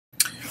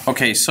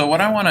Okay, so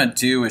what I want to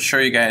do is show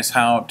you guys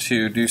how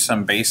to do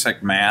some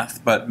basic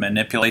math but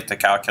manipulate the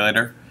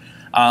calculator.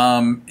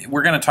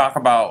 We're going to talk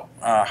about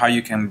how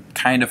you can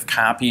kind of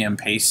copy and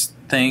paste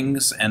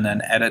things and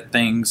then edit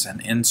things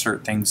and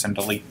insert things and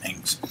delete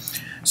things.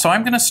 So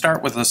I'm going to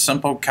start with a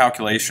simple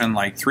calculation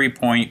like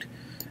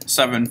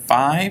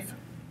 3.75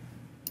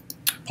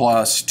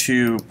 plus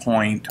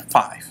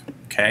 2.5.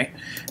 Okay,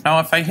 now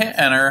if I hit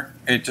enter,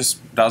 it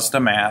just does the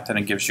math and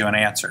it gives you an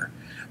answer.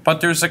 But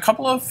there's a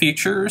couple of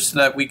features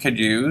that we could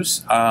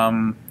use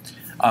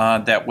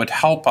that would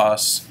help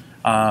us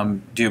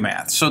do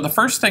math. So the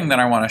first thing that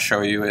I want to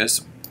show you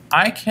is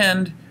I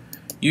can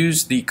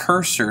use the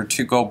cursor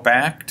to go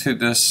back to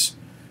this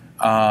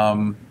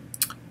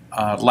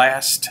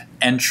last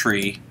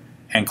entry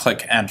and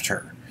click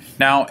enter.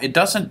 Now it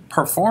doesn't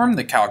perform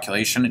the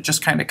calculation, it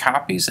just kind of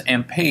copies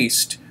and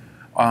pastes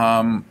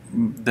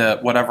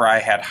whatever I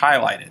had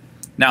highlighted.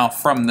 Now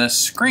from this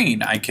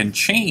screen I can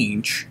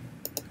change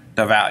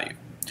the value.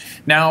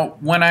 Now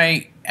when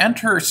I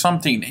enter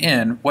something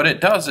in, what it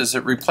does is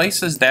it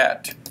replaces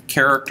that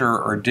character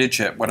or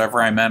digit,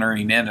 whatever I'm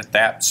entering in at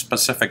that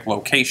specific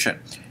location.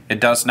 It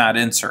does not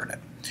insert it.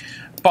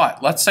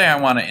 But let's say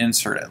I want to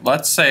insert it.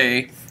 Let's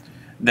say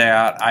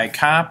that I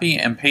copy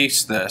and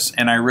paste this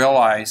and I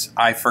realize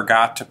I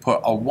forgot to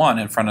put a 1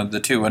 in front of the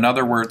 2. In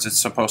other words,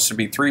 it's supposed to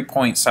be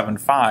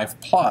 3.75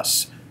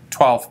 plus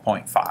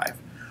 12.5.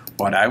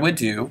 What I would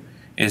do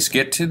is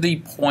get to the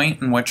point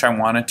in which I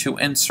wanted to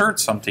insert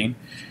something,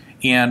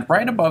 and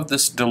right above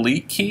this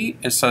delete key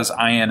it says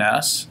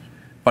INS,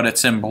 but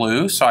it's in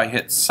blue, so I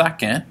hit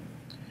second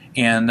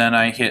and then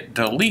I hit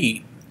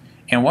delete,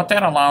 and what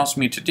that allows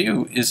me to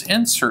do is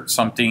insert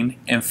something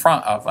in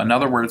front of. In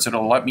other words,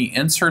 it'll let me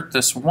insert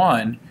this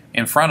 1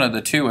 in front of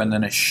the 2 and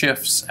then it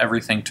shifts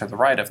everything to the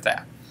right of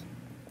that.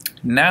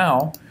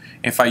 Now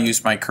if I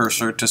use my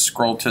cursor to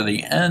scroll to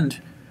the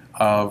end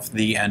of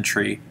the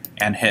entry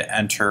and hit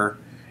enter,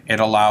 it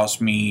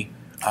allows me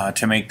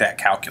to make that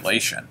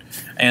calculation.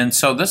 And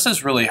so this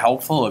is really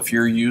helpful if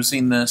you're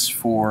using this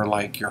for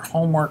like your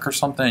homework or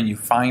something and you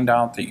find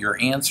out that your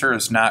answer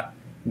is not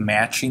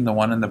matching the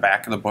one in the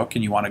back of the book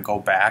and you want to go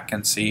back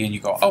and see and you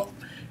go, oh,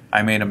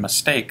 I made a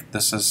mistake,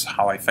 this is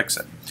how I fix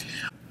it.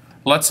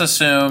 Let's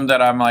assume that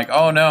I'm like,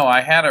 oh no,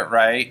 I had it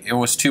right, it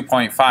was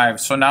 2.5,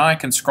 so now I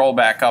can scroll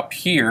back up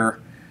here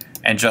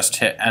and just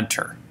hit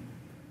enter.